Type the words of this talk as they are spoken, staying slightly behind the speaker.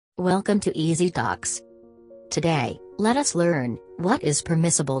Welcome to EasyTox. Today, let us learn what is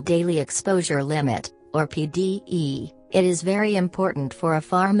Permissible Daily Exposure Limit, or PDE. It is very important for a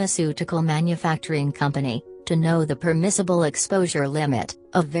pharmaceutical manufacturing company to know the permissible exposure limit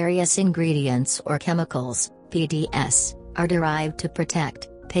of various ingredients or chemicals, PDS, are derived to protect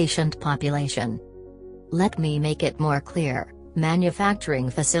patient population. Let me make it more clear. Manufacturing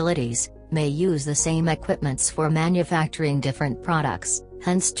facilities may use the same equipments for manufacturing different products,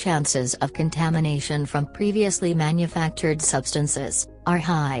 hence chances of contamination from previously manufactured substances are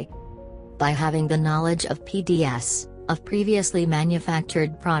high. By having the knowledge of PDS, of previously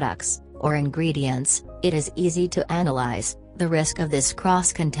manufactured products, or ingredients, it is easy to analyze the risk of this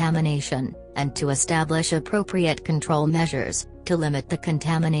cross-contamination, and to establish appropriate control measures to limit the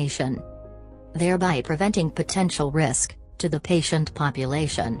contamination, thereby preventing potential risk to the patient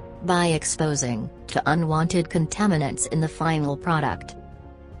population by exposing to unwanted contaminants in the final product.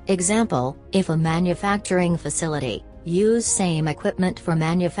 Example, if a manufacturing facility use same equipment for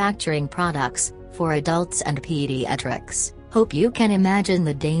manufacturing products for adults and pediatrics, hope you can imagine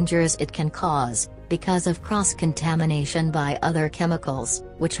the dangers it can cause because of cross-contamination by other chemicals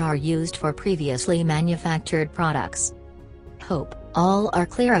which are used for previously manufactured products. Hope all are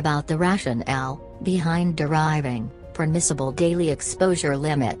clear about the rationale behind deriving permissible daily exposure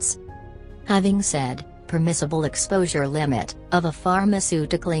limits. Having said, permissible exposure limit of a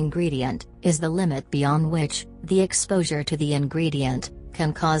pharmaceutical ingredient is the limit beyond which the exposure to the ingredient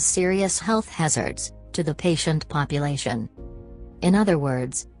can cause serious health hazards to the patient population. In other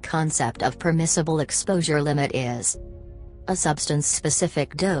words, concept of permissible exposure limit is a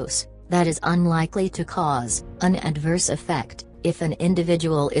substance-specific dose that is unlikely to cause an adverse effect if an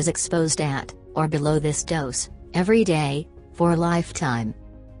individual is exposed at or below this dose every day for a lifetime.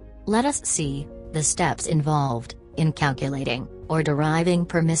 Let us see the steps involved in calculating or deriving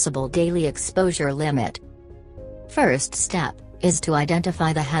permissible daily exposure limit. First step is to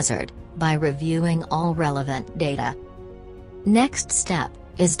identify the hazard by reviewing all relevant data. Next step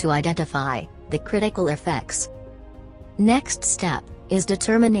is to identify the critical effects. Next step is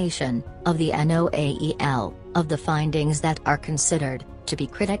determination of the NOAEL of the findings that are considered to be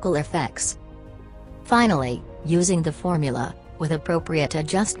critical effects. Finally, using the formula with appropriate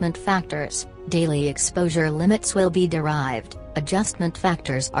adjustment factors, daily exposure limits will be derived. Adjustment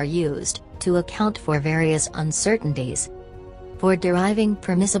factors are used to account for various uncertainties. For deriving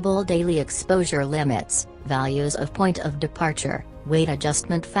permissible daily exposure limits, values of point of departure, weight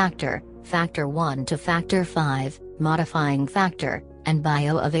adjustment factor, factor 1 to factor 5, modifying factor, and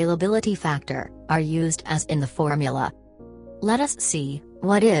bioavailability factor, are used as in the formula. Let us see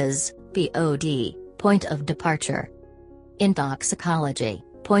what is POD, point of departure. In toxicology,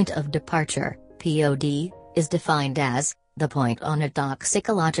 point of departure, POD, is defined as the point on a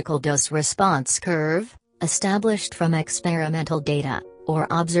toxicological dose-response curve, established from experimental data,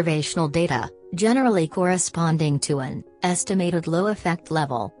 or observational data, generally corresponding to an estimated low effect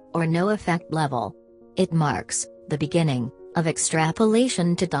level, or no effect level. It marks the beginning of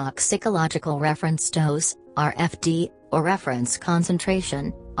extrapolation to toxicological reference dose, RFD, or reference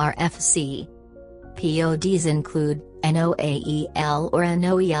concentration, RFC. PODs include NOAEL or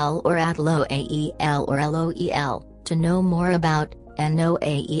NOEL or at low AEL or LOEL. To know more about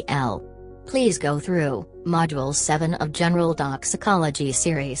NOAEL, please go through Module 7 of General Toxicology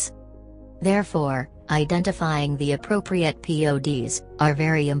series. Therefore, identifying the appropriate PODs are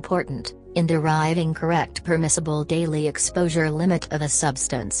very important in deriving correct permissible daily exposure limit of a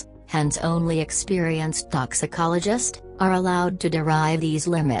substance, hence only experienced toxicologists are allowed to derive these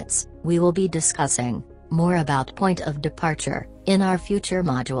limits. We will be discussing more about point of departure in our future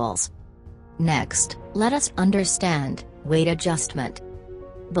modules. Next, let us understand weight adjustment.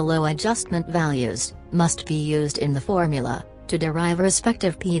 Below adjustment values must be used in the formula to derive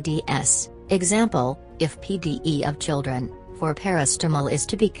respective PDS. Example, if PDE of children for paracetamol is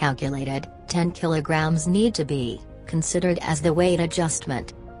to be calculated, 10 kg need to be considered as the weight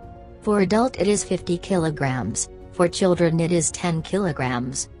adjustment. For adult it is 50 kg, for children it is 10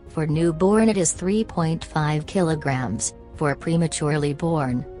 kg, for newborn it is 3.5 kg, for prematurely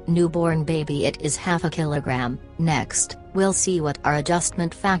born, newborn baby it is half a kilogram. Next, we'll see what are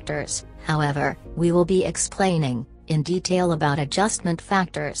adjustment factors. However, we will be explaining in detail about adjustment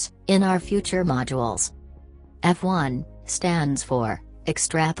factors in our future modules. F1 stands for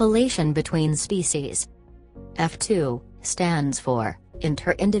extrapolation between species. F2 stands for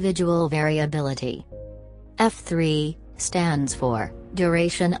inter-individual variability. F3 stands for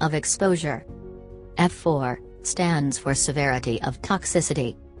duration of exposure. F4 stands for severity of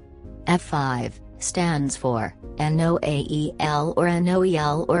toxicity. F5 stands for NOAEL or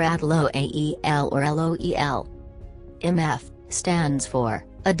NOEL or ADLOAEL or LOEL. MF stands for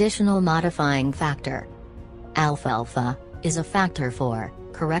additional modifying factor. Alfalfa is a factor for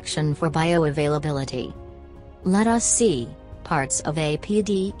correction for bioavailability. Let us see parts of a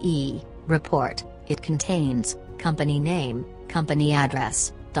PDE report. It contains company name, company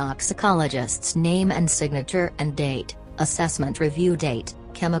address, toxicologist's name and signature and date, assessment review date,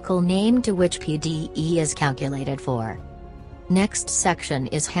 chemical name to which PDE is calculated for. Next section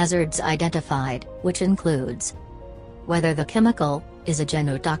is hazards identified, which includes whether the chemical is a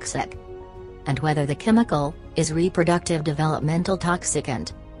genotoxic and whether the chemical is reproductive developmental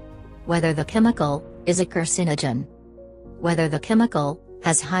toxicant, whether the chemical is a carcinogen, whether the chemical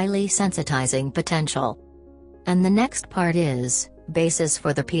has highly sensitizing potential. And the next part is basis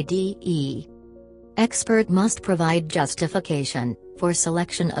for the PDE. Expert must provide justification for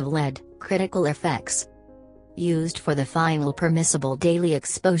selection of lead critical effects used for the final permissible daily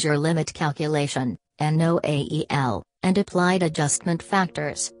exposure limit calculation, NOAEL, and applied adjustment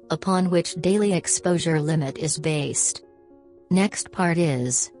factors, upon which daily exposure limit is based. Next part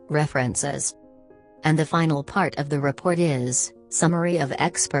is references. And the final part of the report is summary of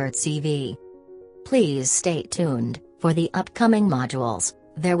expert CV. Please stay tuned for the upcoming modules.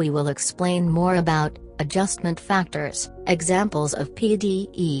 There we will explain more about adjustment factors, examples of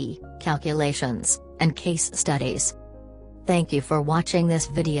PDE, calculations, and case studies. Thank you for watching this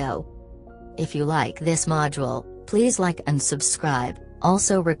video. If you like this module, please like and subscribe.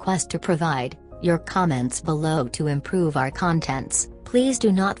 Also request to provide your comments below to improve our contents. Please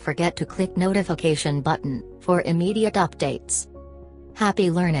do not forget to click notification button for immediate updates. Happy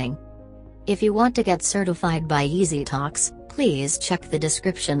learning! If you want to get certified by EasyTox, please check the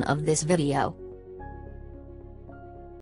description of this video.